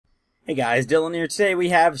Hey guys, Dylan here. Today we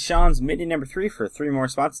have Sean's midi number 3 for 3 more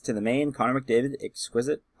spots to the main. Connor McDavid,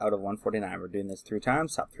 Exquisite, out of 149. We're doing this 3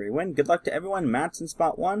 times. Top 3 win. Good luck to everyone. Matt's in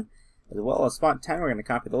spot 1, as well as spot 10. We're going to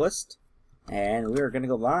copy the list, and we're going to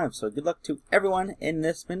go live. So good luck to everyone in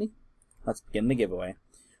this mini. Let's begin the giveaway.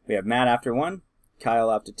 We have Matt after 1,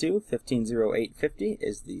 Kyle after 2. 150850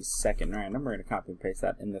 is the second random. We're going to copy and paste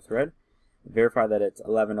that in the thread. Verify that it's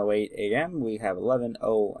 11:08 a.m. We have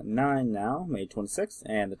 11:09 now, May 26th,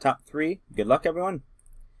 and the top 3. Good luck, everyone.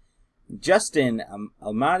 Justin,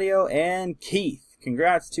 Almadio, and Keith.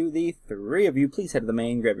 Congrats to the 3 of you. Please head to the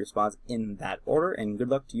main, grab your spots in that order, and good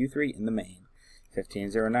luck to you 3 in the main.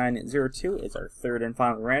 150902 is our third and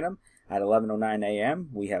final random at 11:09 a.m.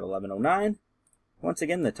 We have 11:09. Once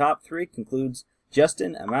again, the top 3 concludes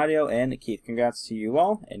Justin, Almadio, and Keith. Congrats to you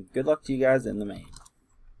all, and good luck to you guys in the main.